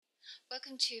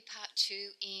Welcome to part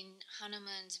two in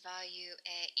Hanuman's Value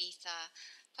Air Ether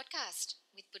podcast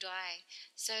with Budai.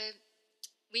 So,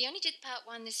 we only did part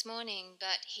one this morning,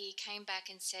 but he came back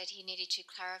and said he needed to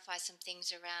clarify some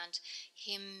things around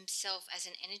himself as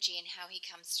an energy and how he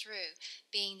comes through,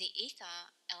 being the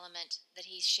ether element that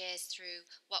he shares through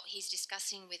what he's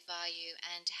discussing with Vayu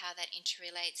and how that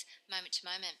interrelates moment to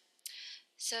moment.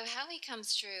 So, how he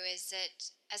comes through is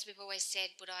that, as we've always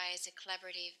said, Budaya is a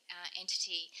collaborative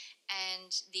entity,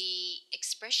 and the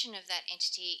expression of that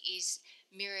entity is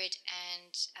mirrored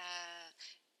and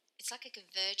it's like a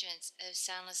convergence of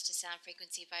soundless to sound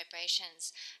frequency vibrations.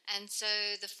 And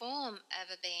so, the form of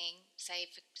a being, say,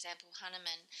 for example,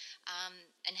 Hanuman,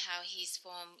 and how his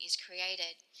form is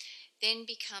created, then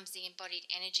becomes the embodied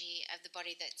energy of the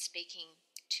body that's speaking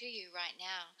to you right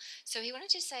now. So he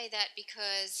wanted to say that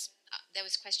because there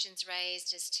was questions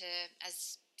raised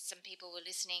as some people were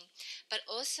listening, but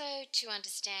also to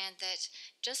understand that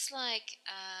just like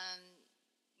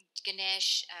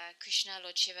Ganesh, Krishna,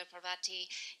 Lord Shiva,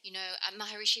 Parvati,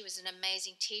 Maharishi was an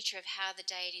amazing teacher of how the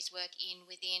deities work in,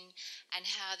 within,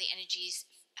 and how the energies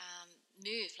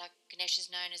move. Like Ganesh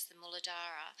is known as the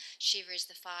Muladhara, Shiva is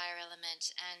the fire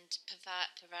element, and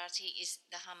Parvati is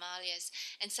the Himalayas.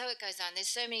 And so it goes on.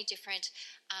 There's so many different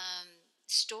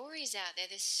stories out there.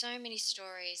 There's so many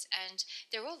stories, and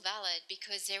they're all valid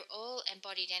because they're all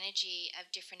embodied energy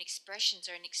of different expressions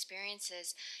or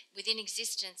experiences within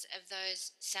existence of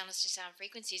those soundless to sound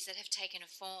frequencies that have taken a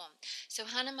form. So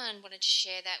Hanuman wanted to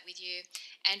share that with you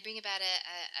and bring about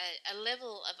a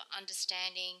level of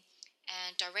understanding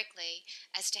and directly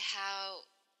as to how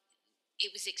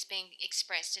it was being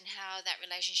expressed and how that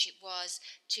relationship was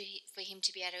for him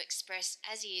to be able to express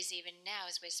as he is even now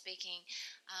as we're speaking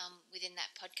within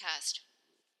that podcast.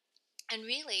 And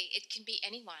really, it can be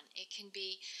anyone. It can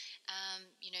be,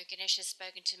 Ganesh has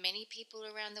spoken to many people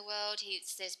around the world.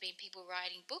 There's been people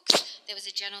writing books. There was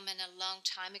a gentleman a long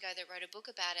time ago that wrote a book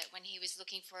about it when he was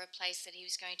looking for a place that he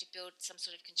was going to build some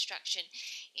sort of construction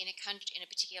in a country, in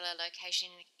a particular location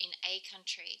in a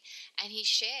country. And he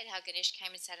shared how Ganesh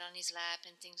came and sat on his lap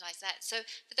and things like that. So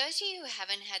for those of you who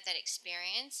haven't had that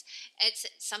experience,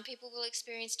 some people will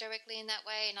experience directly in that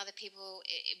way, and other people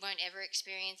it won't ever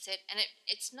experience it. And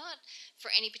it's not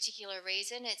for any particular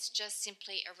reason. It's just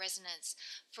simply a resonance.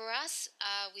 For us,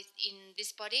 within this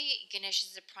body, Ganesh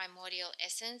is the primordial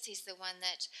essence. He's the one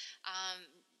that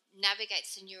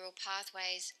navigates the neural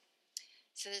pathways.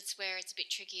 So that's where it's a bit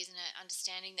tricky, isn't it?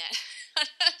 Understanding that.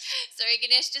 Sorry,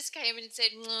 Ganesh just came in and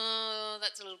said, "Oh,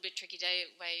 that's a little bit tricky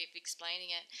way of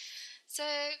explaining it." So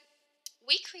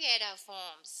we create our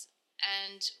forms,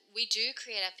 and we do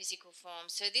create our physical form.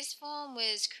 So this form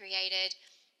was created,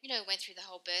 went through the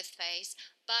whole birth phase,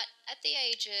 but at the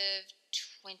age of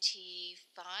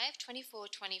 25, 24,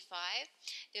 25,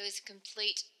 there was a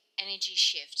complete energy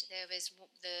shift. There was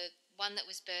the one that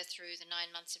was birthed through the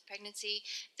 9 months of pregnancy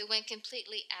that went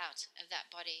completely out of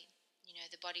that body.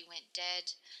 The body went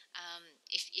dead.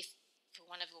 If for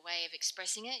one of a way of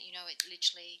expressing it, it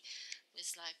literally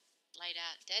was like laid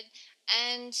out dead,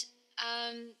 and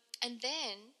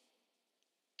then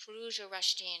Puruja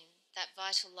rushed in. That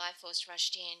vital life force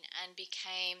rushed in and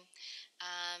became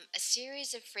a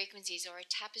series of frequencies or a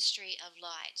tapestry of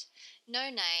light. No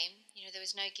name, there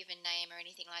was no given name or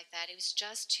anything like that. It was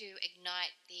just to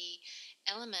ignite the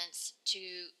elements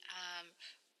to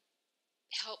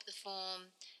help the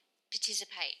form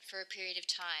participate for a period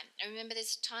of time. And remember,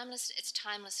 it's timelessness,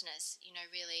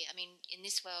 really. I mean, in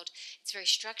this world, it's very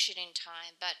structured in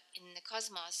time, but in the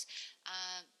cosmos,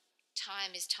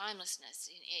 time is timelessness.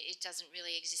 It doesn't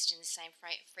really exist in the same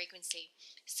frequency.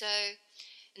 So,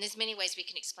 and there's many ways we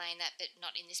can explain that, but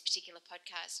not in this particular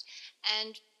podcast.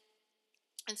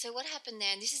 And so what happened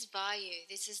there, and this is Vayu,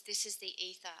 this is the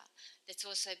ether that's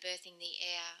also birthing the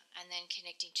air and then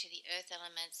connecting to the earth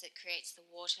elements that creates the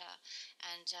water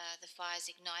and the fires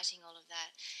igniting all of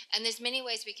that. And there's many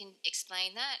ways we can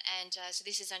explain that, and so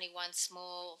this is only one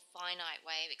small finite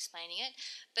way of explaining it,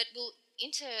 but we'll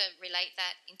interrelate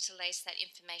that, interlace that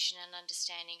information and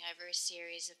understanding over a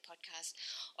series of podcasts,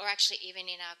 or actually even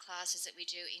in our classes that we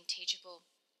do in Teachable,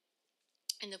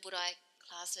 in the Buddhist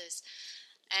classes.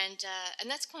 And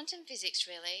that's quantum physics,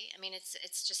 really. I mean, it's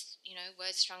just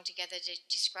words strung together to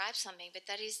describe something, but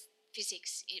that is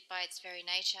physics by its very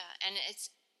nature, and it's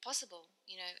possible,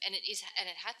 and it is, and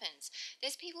it happens.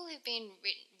 There's people who've been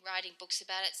writing books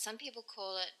about it. Some people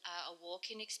call it a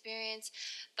walk-in experience,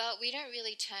 but we don't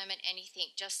really term it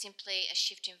anything. Just simply a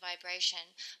shift in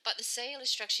vibration. But the cellular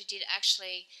structure did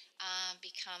actually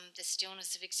become the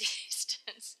stillness of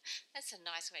existence. That's a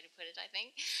nice way to put it, I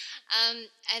think.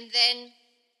 And then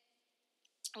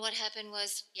what happened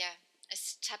was,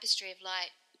 tapestry of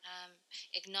light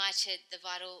ignited the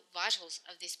vitals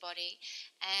of this body.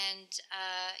 And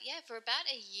yeah, for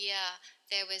about a year,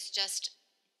 there was just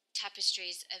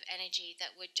tapestries of energy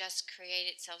that would just create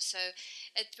itself. So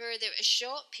for a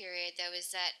short period, there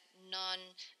was that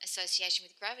non-association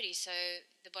with gravity, so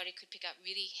the body could pick up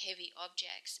really heavy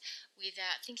objects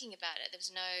without thinking about it. There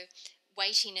was no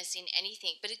weightiness in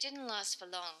anything, but it didn't last for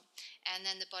long. And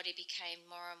then the body became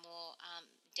more and more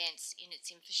dense in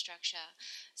its infrastructure.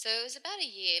 So it was about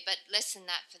a year, but less than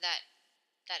that for that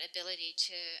ability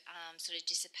to sort of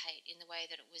dissipate in the way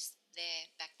that it was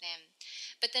there back then.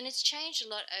 But then it's changed a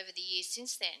lot over the years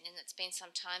since then, and it's been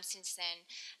some time since then.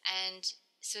 And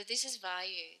so this is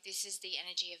Vayu. This is the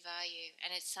energy of Vayu,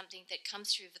 and it's something that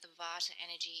comes through the Vata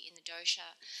energy in the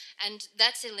dosha. And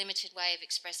that's a limited way of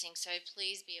expressing, so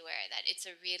please be aware of that. It's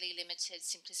a really limited,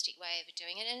 simplistic way of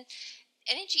doing it. And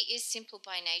energy is simple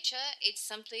by nature. It's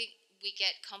something we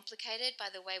get complicated by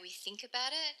the way we think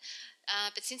about it.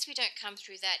 But since we don't come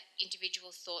through that individual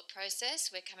thought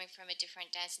process, we're coming from a different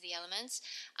dance of the elements,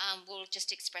 we'll just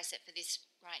express it for this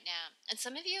right now. And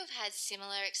some of you have had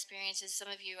similar experiences. Some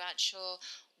of you aren't sure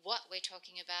what we're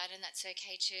talking about, and that's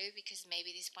okay too, because maybe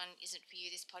this one isn't for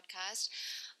you, this podcast.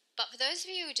 But for those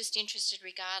of you who are just interested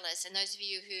regardless, and those of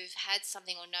you who've had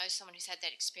something or know someone who's had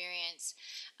that experience,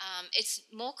 it's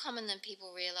more common than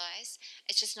people realize.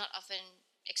 It's just not often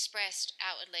expressed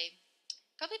outwardly.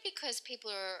 Probably because people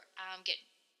are get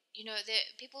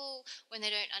people when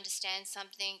they don't understand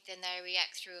something, then they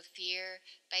react through a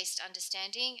fear-based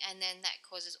understanding, and then that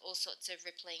causes all sorts of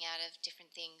rippling out of different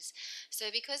things.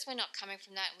 So because we're not coming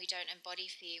from that, and we don't embody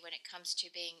fear when it comes to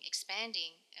being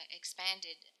expanded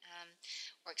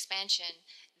or expansion,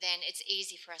 then it's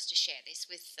easy for us to share this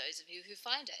with those of you who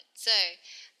find it. So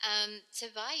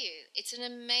Vayu, it's an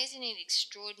amazing and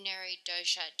extraordinary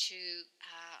dosha to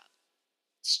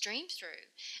stream through,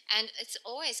 and it's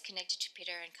always connected to Pitta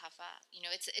and Kapha.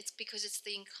 It's because it's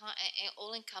the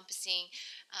all-encompassing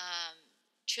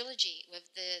trilogy with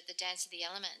the dance of the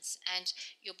elements, and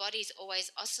your body's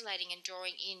always oscillating and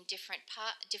drawing in different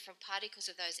particles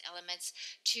of those elements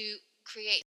to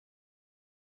create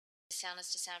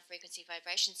soundness to sound frequency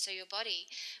vibration. So your body,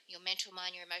 your mental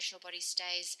mind, your emotional body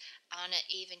stays on an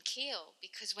even keel,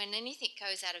 because when anything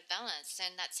goes out of balance,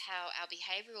 then that's how our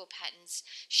behavioral patterns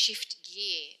shift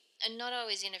gear, and not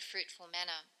always in a fruitful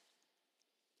manner.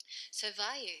 So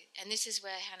Vayu, and this is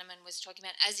where Hanuman was talking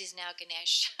about, as is now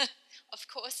Ganesh, of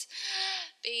course,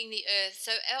 being the earth.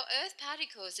 So our earth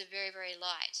particles are very, very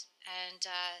light. And,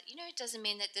 it doesn't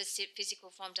mean that the physical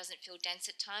form doesn't feel dense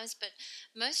at times, but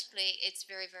mostly it's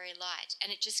very, very light.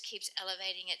 And it just keeps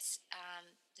elevating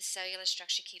the cellular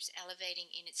structure keeps elevating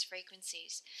in its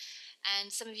frequencies.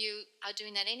 And some of you are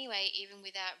doing that anyway, even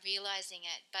without realizing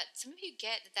it. But some of you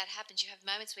get that happens. You have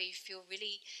moments where you feel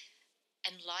really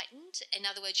enlightened. In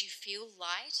other words, you feel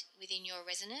light within your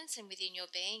resonance and within your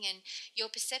being, and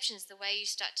your perceptions, the way you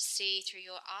start to see through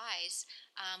your eyes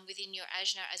within your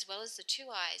ajna, as well as the two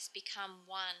eyes, become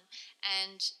one.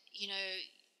 And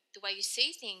the way you see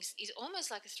things is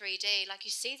almost like a 3D, like you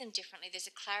see them differently. There's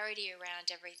a clarity around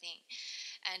everything,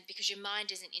 and because your mind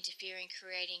isn't interfering,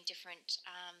 creating different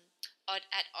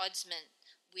at oddsmen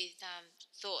with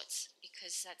thoughts,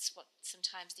 because that's what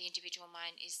sometimes the individual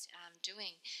mind is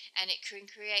doing, and it can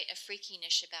create a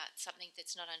freakiness about something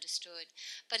that's not understood.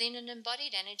 But in an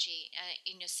embodied energy,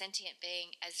 in your sentient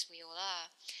being, as we all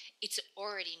are, it's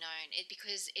already known,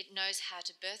 because it knows how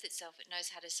to birth itself, it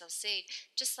knows how to self-seed,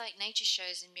 just like nature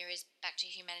shows and mirrors back to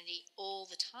humanity all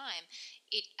the time.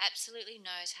 It absolutely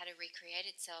knows how to recreate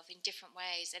itself in different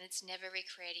ways, and it's never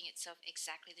recreating itself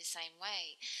exactly the same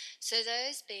way. So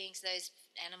those beings, those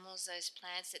animals, those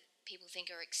plants that people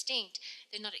think are extinct,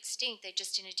 they're not extinct, they're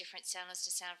just in a different soundness to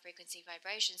sound frequency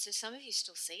vibration. So some of you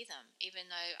still see them,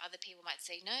 even though other people might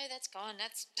say, no, that's gone,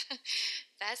 that's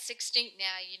that's extinct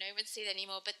now, you don't even see that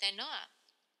anymore, but they're not.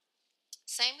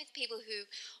 Same with people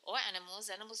or animals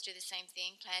do the same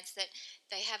thing, plants, that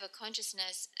they have a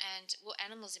consciousness, and, well,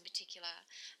 animals in particular.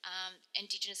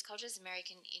 Indigenous cultures,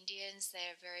 American Indians,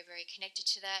 they're very, very connected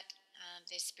to that.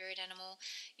 Their spirit animal.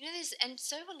 And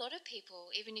so a lot of people,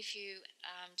 even if you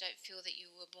don't feel that you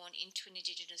were born into an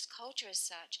indigenous culture as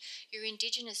such, you're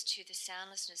indigenous to the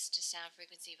soundlessness to sound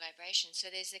frequency vibration. So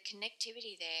there's a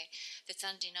connectivity there that's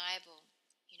undeniable,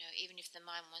 even if the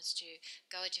mind wants to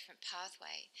go a different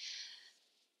pathway.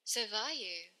 So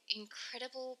Vayu,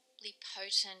 incredibly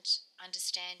potent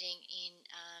understanding in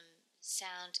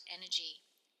sound energy,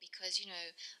 because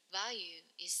Vayu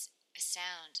is a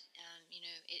sound.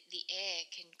 The air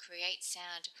can create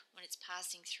sound when it's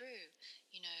passing through.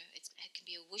 It can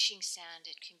be a whooshing sound.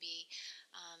 It can be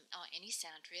any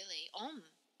sound really.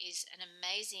 Om is an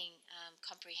amazing,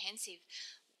 comprehensive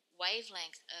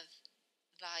wavelength of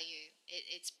value.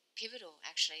 It's pivotal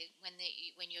actually when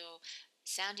you're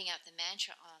sounding out the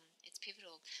mantra Om. It's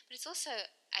pivotal, but it's also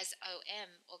as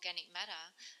OM, organic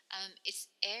matter. Its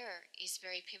air is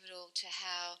very pivotal to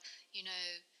how you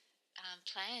know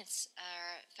plants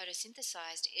are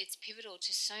photosynthesized. It's pivotal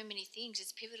to so many things.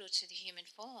 It's pivotal to the human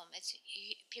form. It's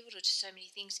pivotal to so many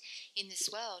things in this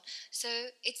world. So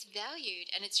it's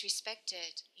valued and it's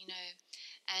respected.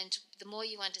 And the more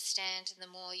you understand and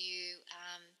the more you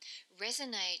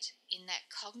resonate in that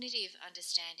cognitive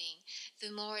understanding,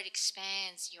 the more it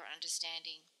expands your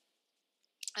understanding.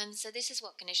 And so this is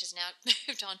what Ganesh has now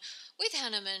moved on with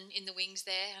Hanuman in the wings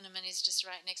there. Hanuman is just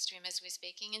right next to him as we're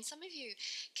speaking. And some of you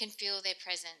can feel their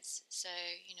presence.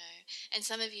 And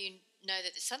some of you know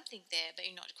that there's something there, but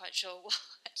you're not quite sure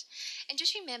what. And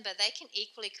just remember, they can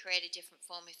equally create a different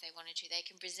form if they wanted to. They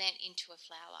can present into a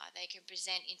flower. They can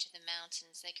present into the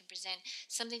mountains. They can present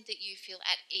something that you feel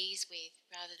at ease with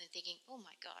rather than thinking, oh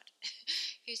my God,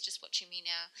 who's just watching me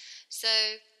now?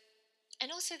 So and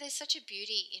also there's such a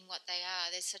beauty in what they are.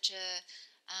 There's such a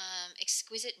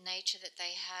exquisite nature that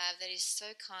they have that is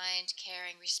so kind,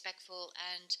 caring, respectful,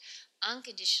 and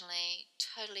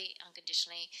totally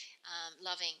unconditionally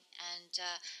loving, and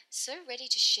so ready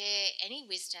to share any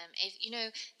wisdom. If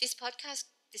this podcast.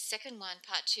 This second one,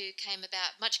 part two, came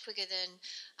about much quicker than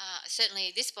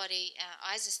certainly this body,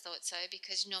 Isis thought so,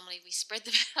 because normally we spread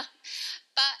them out.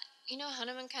 But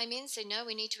Hanuman came in, said, no,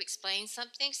 we need to explain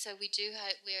something. So we do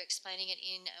hope we're explaining it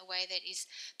in a way that is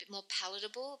a bit more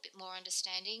palatable, a bit more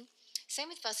understanding. Same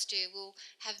with Vastu. We'll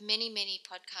have many, many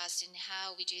podcasts in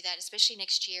how we do that, especially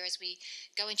next year as we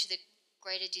go into the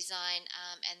greater design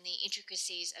and the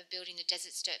intricacies of building the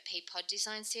Desert Sturt Pea pod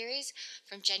design series.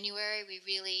 From January, we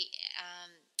really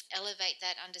elevate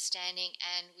that understanding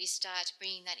and we start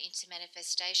bringing that into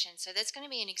manifestation. So that's going to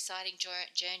be an exciting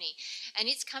journey. And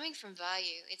it's coming from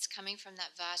Vayu, it's coming from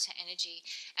that Vata energy,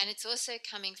 and it's also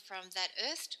coming from that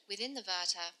earth within the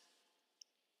Vata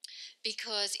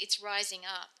because it's rising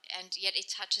up and yet it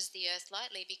touches the earth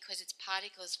lightly because it's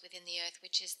particles within the earth,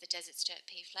 which is the Desert Sturt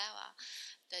Pea flower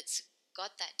that's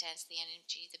got that dance the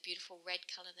energy, the beautiful red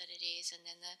color that it is, and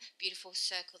then the beautiful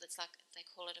circle that's like they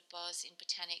call it a boss in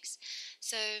botanics.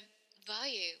 So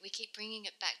Vayu, we keep bringing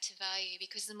it back to Vayu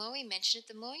because the more we mention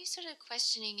it, the more you're sort of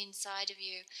questioning inside of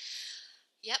you.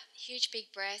 Yep, huge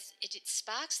big breath. It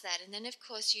sparks that. And then, of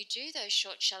course, you do those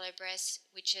short, shallow breaths,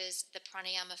 which is the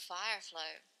pranayama fire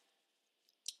flow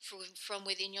from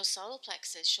within your solar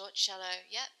plexus. Short, shallow,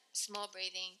 yep, small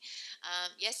breathing.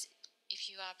 Yes, if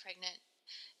you are pregnant,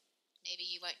 maybe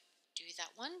you won't do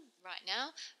that one right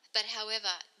now. But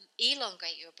however,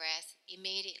 elongate your breath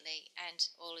immediately and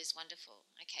all is wonderful.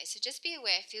 Okay, so just be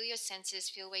aware, feel your senses,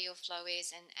 feel where your flow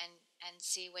is and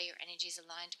see where your energy is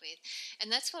aligned with. And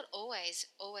that's what always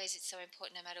it's so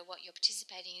important no matter what you're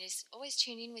participating in is always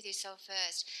tune in with yourself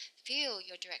first. Feel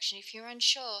your direction. If you're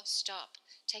unsure, stop.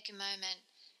 Take a moment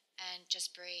and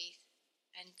just breathe.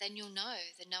 And then you'll know.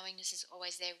 The knowingness is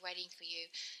always there waiting for you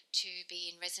to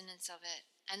be in resonance of it.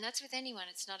 And that's with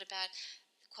anyone. It's not about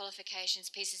qualifications,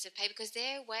 pieces of paper, because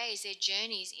they're ways, they're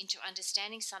journeys into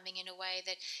understanding something in a way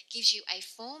that gives you a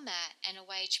format and a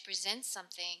way to present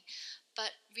something.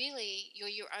 But really, you're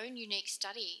your own unique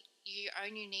study. You're your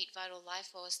own unique vital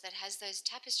life force that has those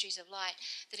tapestries of light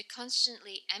that are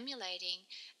constantly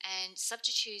emulating and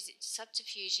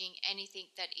subterfuging anything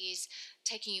that is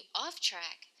taking you off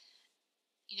track,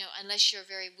 unless you're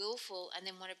very willful and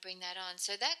then want to bring that on.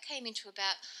 So that came into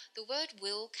about the word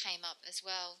will came up as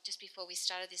well just before we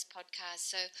started this podcast.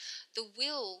 So the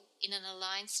will in an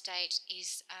aligned state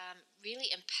is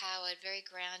really empowered, very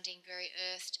grounding, very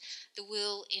earthed. The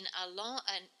will in a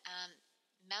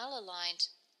malaligned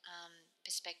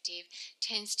perspective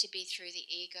tends to be through the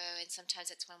ego, and sometimes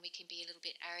that's when we can be a little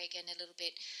bit arrogant, a little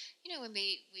bit, when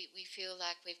we feel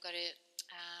like we've got to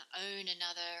own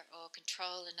another or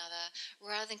control another,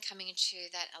 rather than coming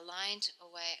into that aligned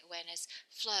awareness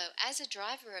flow as a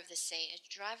driver of the sea, a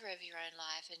driver of your own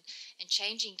life, and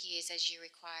changing gears as you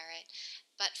require it,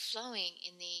 but flowing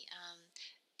in the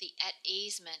at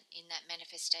easement in that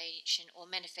manifestation or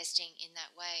manifesting in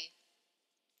that way.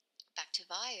 Back to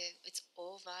Vayu, it's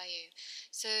all Vayu.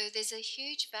 So there's a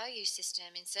huge value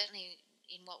system, and certainly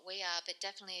in what we are, but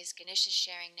definitely as Ganesh is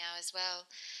sharing now as well.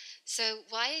 So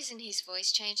why isn't his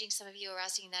voice changing? Some of you are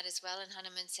asking that as well. And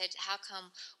Hanuman said, how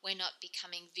come we're not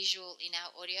becoming visual in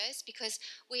our audios? Because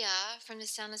we are from the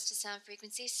soundless to sound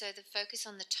frequency. So the focus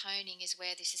on the toning is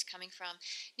where this is coming from.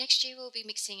 Next year, we'll be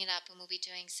mixing it up and we'll be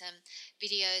doing some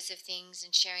videos of things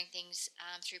and sharing things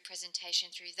through presentation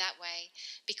through that way,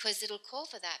 because it'll call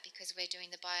for that, because we're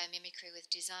doing the biomimicry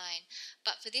with design.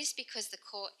 But for this, because the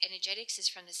core energetics is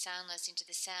from the soundless into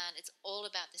the sound, it's all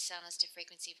about the soundless to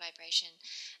frequency vibration.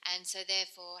 And so,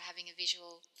 therefore, having a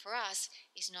visual for us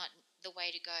is not the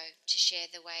way to go to share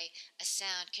the way a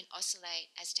sound can oscillate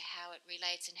as to how it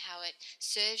relates and how it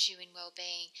serves you in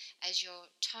well-being as your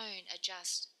tone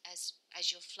adjusts, as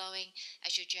you're flowing,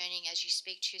 as you're journeying, as you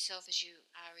speak to yourself, as you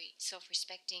are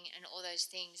self-respecting, and all those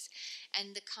things.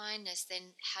 And the kindness,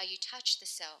 then how you touch the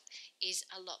self is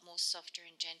a lot more softer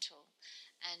and gentle.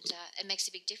 And it makes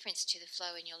a big difference to the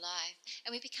flow in your life. And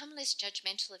we become less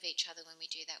judgmental of each other when we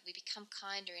do that. We become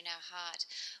kinder in our heart.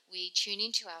 We tune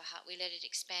into our heart. We let it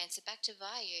expand. So back to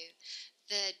Vayu,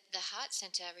 the heart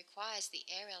center requires the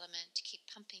air element to keep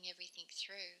pumping everything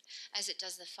through, as it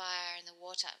does the fire and the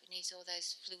water. It needs all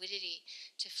those fluidity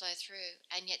to flow through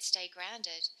and yet stay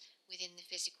grounded within the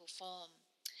physical form.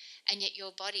 And yet your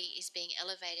body is being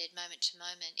elevated moment to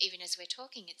moment. Even as we're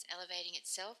talking, it's elevating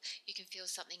itself. You can feel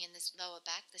something in this lower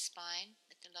back, the spine,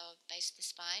 at the lower base of the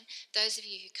spine. Those of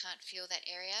you who can't feel that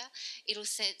area, you'll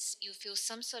feel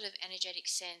some sort of energetic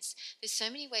sense. There's so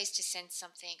many ways to sense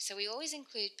something. So we always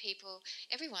include people,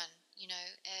 everyone,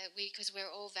 because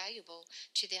we're all valuable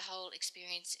to the whole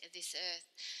experience of this earth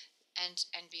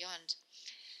and beyond.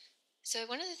 So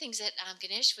one of the things that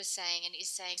Ganesh was saying and is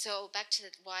saying, so back to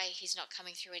why he's not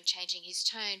coming through and changing his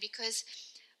tone, because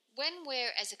when we're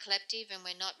as a collective and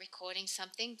we're not recording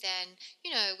something, then,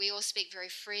 we all speak very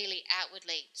freely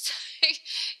outwardly. So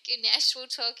Ganesh will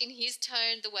talk in his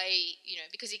tone the way,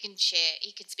 because he can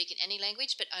speak in any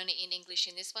language, but only in English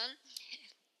in this one.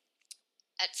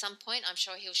 At some point, I'm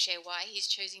sure he'll share why he's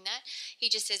choosing that. He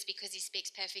just says because he speaks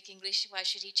perfect English, why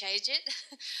should he change it?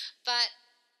 But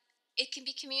it can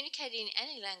be communicated in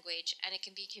any language, and it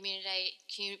can be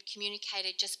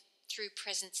communicated just through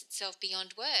presence itself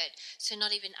beyond word. So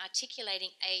not even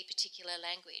articulating a particular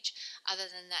language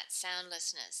other than that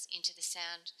soundlessness into the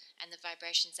sound and the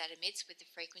vibrations that emits with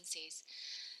the frequencies.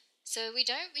 So we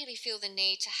don't really feel the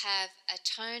need to have a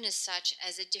tone as such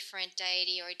as a different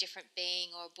deity or a different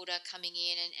being or Buddha coming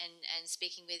in and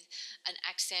speaking with an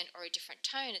accent or a different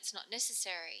tone. It's not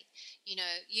necessary. You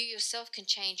yourself can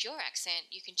change your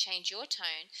accent. You can change your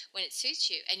tone when it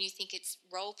suits you and you think it's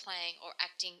role playing or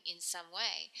acting in some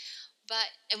way.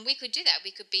 And we could do that.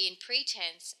 We could be in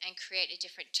pretense and create a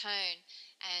different tone,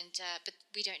 but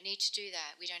we don't need to do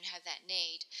that. We don't have that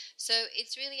need. So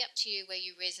it's really up to you where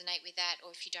you resonate with that,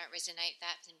 or if you don't resonate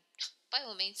that, then by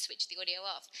all means switch the audio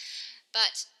off.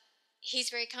 But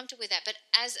he's very comfortable with that. But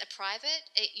as a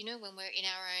private, when we're in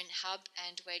our own hub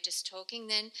and we're just talking,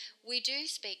 then we do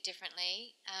speak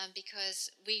differently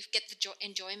because we get the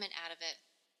enjoyment out of it.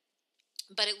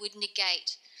 But it would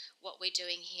negate what we're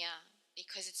doing here,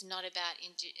 because it's not about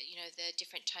the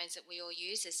different tones that we all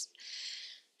use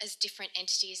as different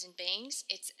entities and beings.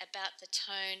 It's about the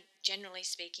tone, generally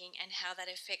speaking, and how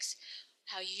that affects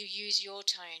how you use your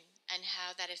tone and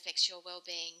how that affects your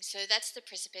well-being. So that's the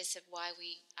precipice of why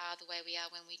we are the way we are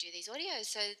when we do these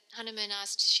audios. So Hanuman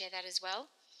asked to share that as well.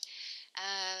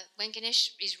 When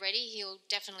Ganesh is ready, he'll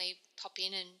definitely pop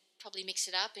in and probably mix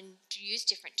it up and use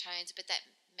different tones, but that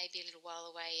may be a little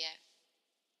while away yet.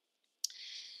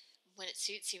 When it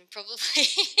suits him, probably,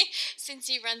 since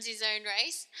he runs his own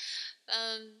race.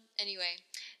 Anyway,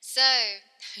 so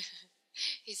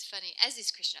he's funny, as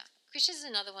is Krishna. Krishna's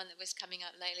another one that was coming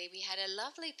up lately. We had a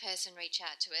lovely person reach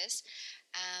out to us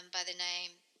by the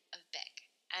name of Beck.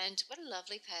 And what a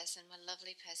lovely person, what a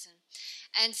lovely person.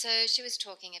 And so she was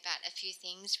talking about a few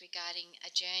things regarding a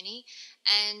journey.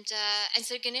 And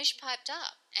so Ganesh piped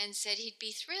up and said he'd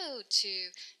be thrilled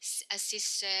to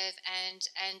assist, serve,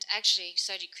 and actually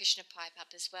so did Krishna pipe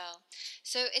up as well.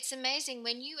 So it's amazing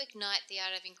when you ignite the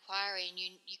art of inquiry and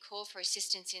you call for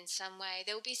assistance in some way,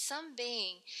 there will be some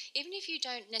being, even if you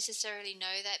don't necessarily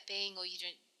know that being, or you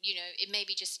don't, it may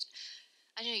be just,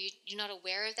 I don't know, you're not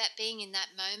aware of that being in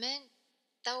that moment,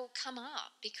 they'll come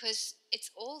up because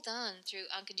it's all done through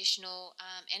unconditional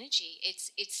energy.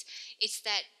 It's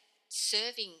that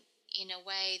serving in a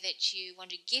way that you want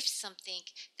to gift something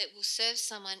that will serve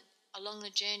someone along the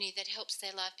journey that helps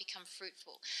their life become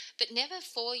fruitful, but never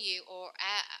for you, or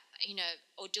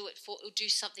do it for, or do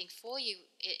something for you,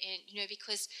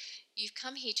 because you've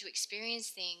come here to experience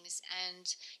things.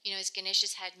 And as Ganesh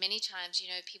has had many times,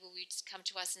 people would come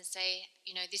to us and say,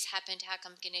 this happened, how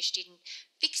come Ganesh didn't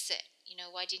fix it?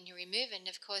 Why didn't you remove it? And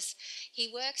of course,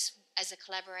 he works as a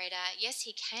collaborator. Yes,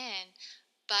 he can,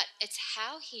 but it's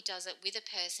how he does it with a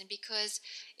person. Because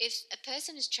if a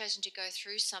person has chosen to go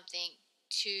through something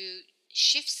to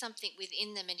shift something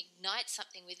within them and ignite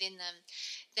something within them,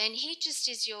 then he just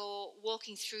is your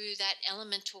walking through that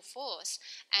elemental force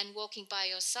and walking by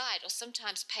your side, or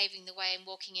sometimes paving the way and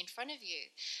walking in front of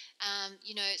you.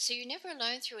 So you're never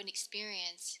alone through an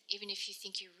experience, even if you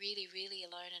think you're really, really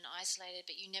alone and isolated,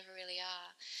 but you never really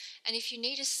are. And if you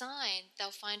need a sign, they'll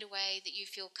find a way that you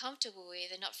feel comfortable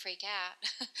with and not freak out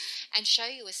and show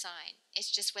you a sign.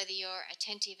 It's just whether you're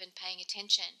attentive and paying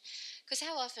attention. Because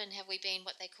how often have we been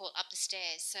what they call up the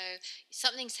stairs? So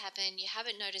something's happened, you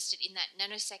haven't noticed it in that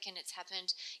nanosecond it's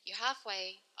happened, you're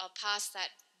halfway past that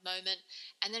moment,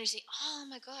 and then you say, oh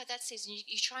my God, that's it. And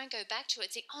you try and go back to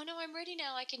it, say, oh no, I'm ready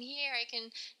now, I can hear, I can,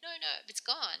 no, it's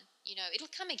gone. It'll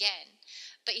come again.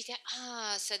 But you think,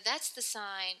 so that's the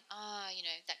sign,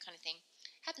 that kind of thing.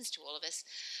 Happens to all of us.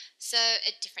 So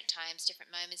at different times,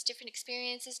 different moments, different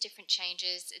experiences, different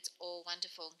changes, it's all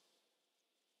wonderful.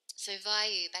 So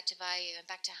Vayu, back to Vayu and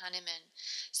back to Hanuman.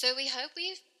 So we hope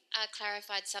we've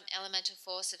clarified some elemental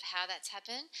force of how that's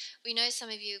happened. We know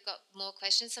some of you got more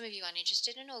questions, some of you aren't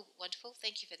interested, and all wonderful,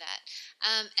 thank you for that.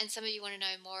 And some of you want to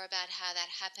know more about how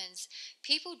that happens.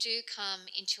 People do come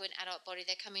into an adult body,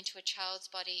 they come into a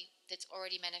child's body that's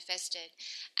already manifested.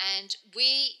 And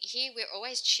we're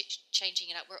always changing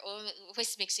it up, we're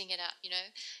always mixing it up,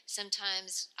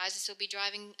 Sometimes Isis will be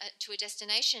driving to a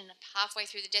destination, halfway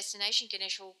through the destination,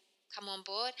 Ganesh will come on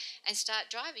board and start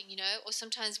driving, or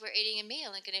sometimes we're eating a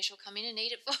meal and Ganesh will come in and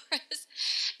eat it for us.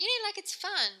 Like it's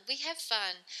fun. We have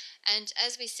fun. And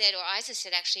as we said, or Isa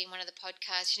said actually in one of the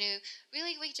podcasts,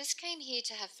 really we just came here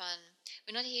to have fun.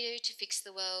 We're not here to fix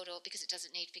the world, or because it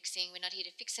doesn't need fixing. We're not here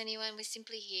to fix anyone. We're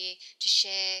simply here to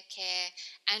share, care,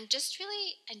 and just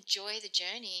really enjoy the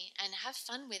journey and have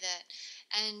fun with it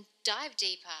and dive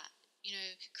deeper.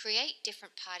 Create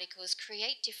different particles,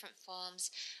 create different forms.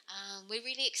 We're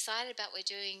really excited about what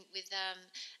we're doing with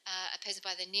a person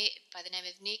by the name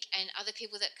of Nick, and other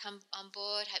people that come on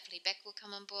board. Hopefully Beck will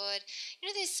come on board.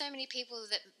 There's so many people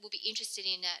that will be interested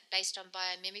in that based on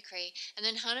biomimicry. And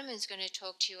then Hanuman's going to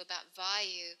talk to you about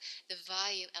Vayu, the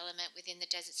Vayu element within the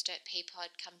Desert Stoat Pea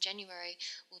Pod. Come January,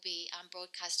 we'll be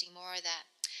broadcasting more of that.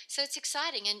 So it's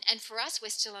exciting, and for us,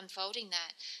 we're still unfolding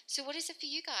that. So what is it for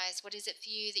you guys? What is it for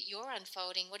you that you're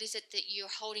unfolding? What is it that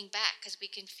you're holding back? Because we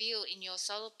can feel in your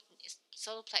solar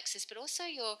plexus, but also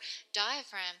your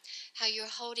diaphragm, how you're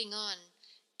holding on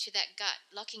to that gut,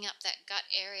 locking up that gut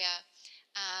area.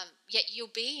 Yet your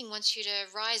being wants you to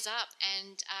rise up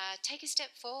and take a step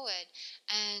forward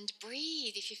and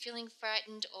breathe. If you're feeling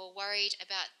frightened or worried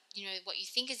about what you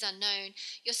think is unknown,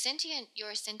 you're sentient.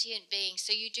 You're a sentient being,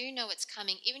 so you do know what's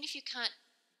coming, even if you can't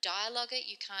dialogue it,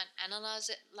 you can't analyze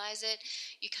it,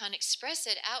 you can't express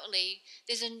it outwardly.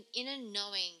 There's an inner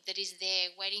knowing that is there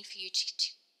waiting for you to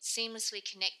seamlessly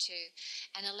connect to,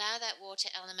 and allow that water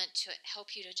element to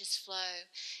help you to just flow.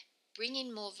 Bring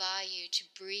in more Vayu to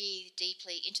breathe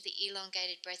deeply into the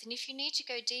elongated breath. And if you need to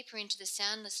go deeper into the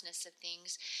soundlessness of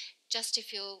things, just to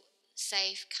feel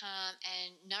safe, calm,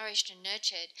 and nourished and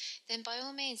nurtured, then by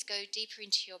all means go deeper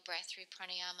into your breath through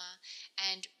pranayama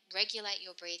and regulate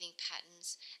your breathing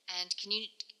patterns. And can you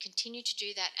continue to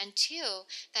do that until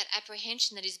that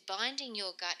apprehension that is binding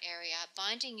your gut area,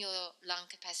 binding your lung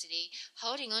capacity,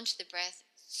 holding on to the breath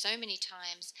so many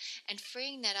times and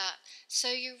freeing that up,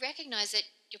 so you recognize that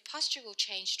your posture will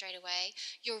change straight away.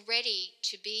 You're ready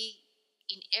to be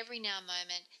in every now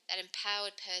moment that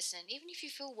empowered person, even if you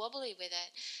feel wobbly with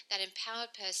it, that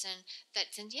empowered person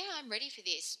that says, yeah, I'm ready for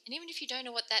this. And even if you don't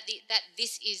know what that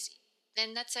this is,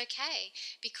 then that's okay,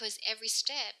 because every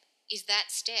step is that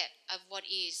step of what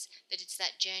is, that it's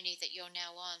that journey that you're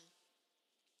now on.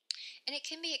 And it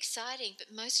can be exciting, but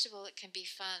most of all, it can be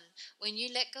fun. When you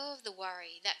let go of the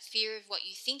worry, that fear of what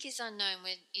you think is unknown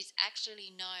when is actually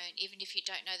known, even if you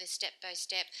don't know the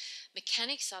step-by-step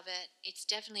mechanics of it, it's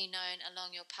definitely known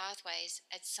along your pathways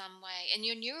at some way. And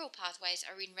your neural pathways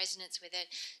are in resonance with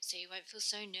it, so you won't feel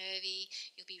so nervy,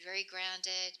 you'll be very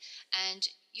grounded, and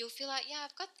you'll feel like, yeah,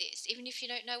 I've got this, even if you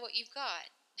don't know what you've got.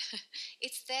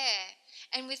 It's there.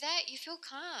 And with that, you feel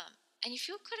calm. And you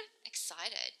feel kind of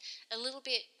excited, a little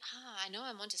bit, I know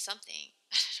I'm onto something.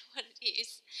 I don't know what it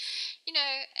is.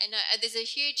 there's a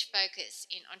huge focus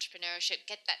in entrepreneurship,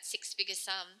 get that six-figure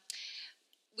sum.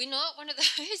 We're not one of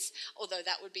those, although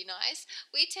that would be nice.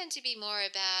 We tend to be more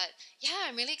about,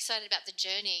 yeah, I'm really excited about the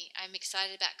journey. I'm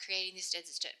excited about creating this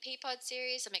Desert Dirt Peapod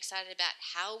series. I'm excited about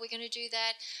how we're going to do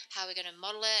that, how we're going to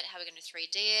model it, how we're going to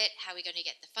 3D it, how we're going to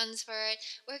get the funds for it.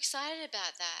 We're excited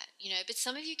about that, but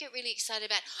some of you get really excited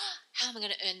about, how am I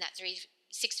going to earn that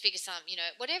six-figure sum?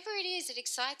 Whatever it is that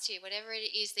excites you, whatever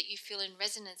it is that you feel in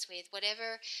resonance with,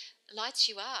 whatever lights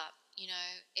you up,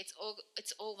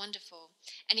 it's all wonderful.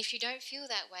 And if you don't feel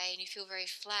that way and you feel very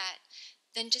flat,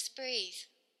 then just breathe,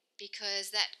 because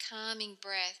that calming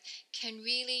breath can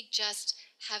really just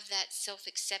have that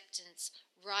self-acceptance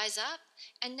rise up,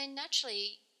 and then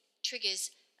naturally triggers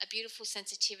a beautiful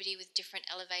sensitivity with different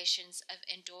elevations of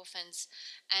endorphins,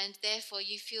 and therefore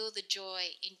you feel the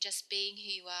joy in just being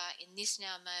who you are in this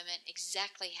now moment,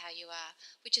 exactly how you are,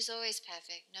 which is always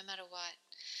perfect no matter what.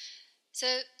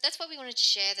 So that's what we wanted to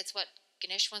share. That's what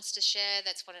Ganesh wants to share.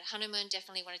 That's what Hanuman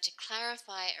definitely wanted to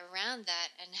clarify around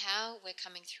that and how we're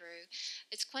coming through.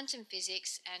 It's quantum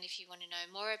physics, and if you want to know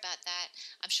more about that,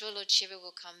 I'm sure Lord Shiva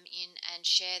will come in and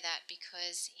share that,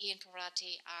 because he and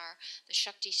Parvati are the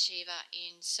Shakti Shiva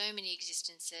in so many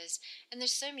existences, and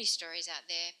there's so many stories out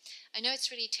there. I know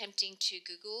it's really tempting to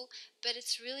Google, but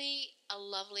it's really a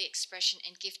lovely expression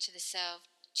and gift to the self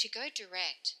to go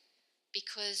direct,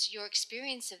 because your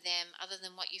experience of them, other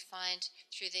than what you find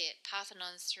through the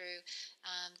Parthenons, through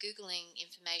Googling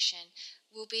information,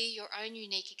 will be your own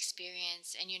unique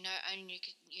experience and your own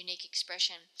unique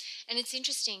expression. And it's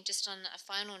interesting, just on a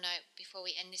final note before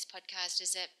we end this podcast,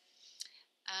 is that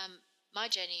my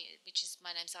journey, which is,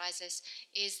 my name's Isis,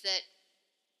 is that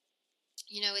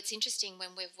it's interesting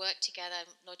when we've worked together,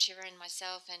 Lord Shiva and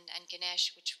myself and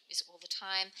Ganesh, which is all the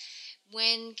time.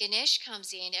 When Ganesh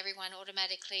comes in, everyone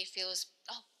automatically feels,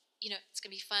 oh, it's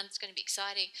going to be fun, it's going to be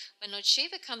exciting. When Lord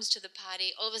Shiva comes to the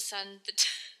party, all of a sudden,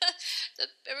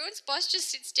 everyone's posture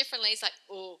sits differently. It's like,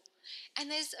 oh. And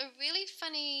there's a really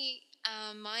funny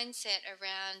mindset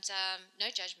around no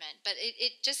judgment, but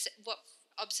it just, what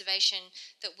observation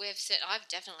that we've said, I've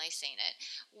definitely seen it,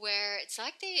 where it's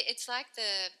like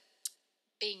the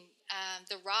being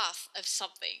the wrath of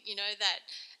something, that,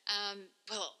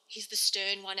 well, he's the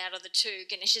stern one out of the two.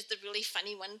 Ganesh is the really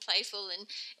funny one, playful and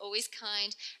always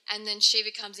kind. And then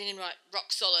Shiva comes in and rock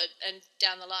solid and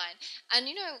down the line. And,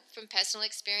 from personal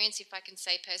experience, if I can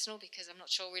say personal, because I'm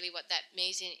not sure really what that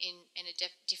means in a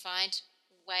defined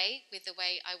way with the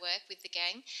way I work with the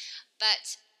gang.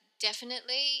 But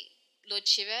definitely, Lord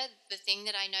Shiva, the thing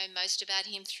that I know most about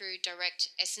him through direct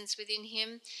essence within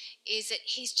him is that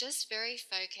he's just very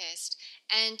focused,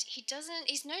 and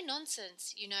he's no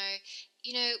nonsense,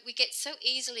 we get so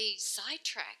easily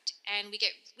sidetracked, and we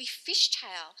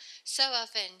fishtail so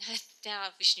often.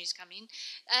 Now Vishnu's come in.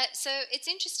 So it's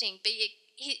interesting, but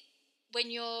when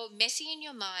you're messy in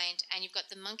your mind and you've got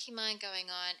the monkey mind going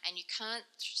on and you can't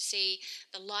see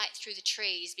the light through the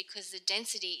trees because the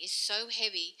density is so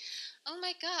heavy, oh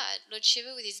my God, Lord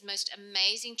Shiva with his most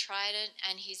amazing trident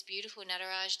and his beautiful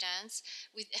Nataraj dance,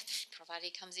 with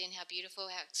Parvati comes in, how beautiful,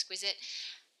 how exquisite.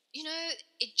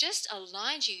 It just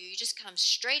aligns you. You just come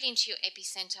straight into your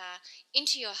epicenter,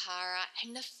 into your hara,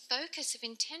 and the focus of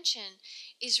intention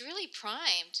is really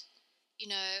primed,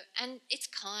 and it's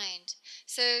kind.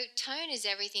 So tone is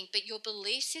everything, but your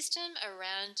belief system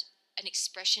around an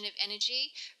expression of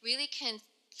energy really can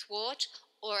thwart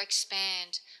or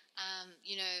expand, how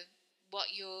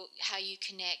you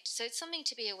connect. So it's something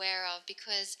to be aware of,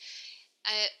 because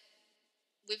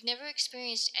we've never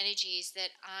experienced energies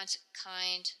that aren't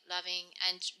kind, loving,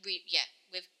 and we've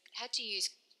had to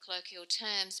use colloquial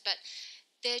terms, but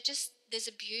there's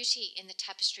a beauty in the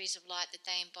tapestries of light that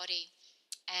they embody,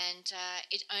 and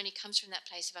it only comes from that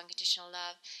place of unconditional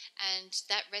love and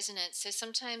that resonance. So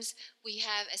sometimes we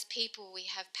have, as people, we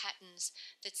have patterns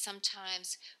that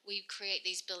sometimes we create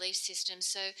these belief systems.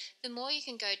 So the more you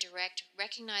can go direct,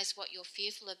 recognize what you're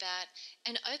fearful about,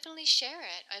 and openly share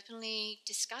it, openly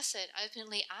discuss it,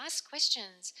 openly ask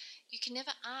questions. You can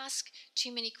never ask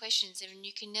too many questions, and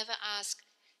you can never ask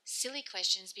silly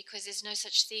questions, because there's no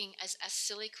such thing as a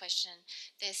silly question.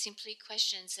 They're simply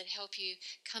questions that help you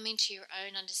come into your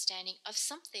own understanding of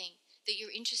something that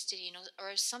you're interested in,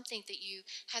 or something that you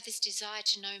have this desire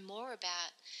to know more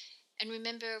about. And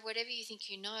remember, whatever you think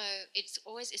you know, it's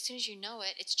always, as soon as you know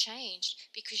it, it's changed,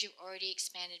 because you've already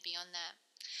expanded beyond that.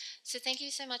 So thank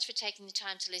you so much for taking the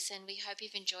time to listen. We hope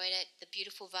you've enjoyed it, the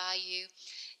beautiful value,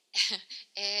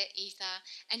 air, ether,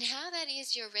 and how that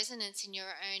is your resonance in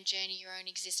your own journey, your own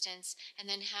existence, and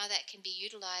then how that can be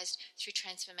utilized through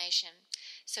transformation.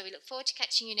 So we look forward to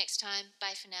catching you next time.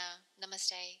 Bye for now.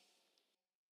 Namaste.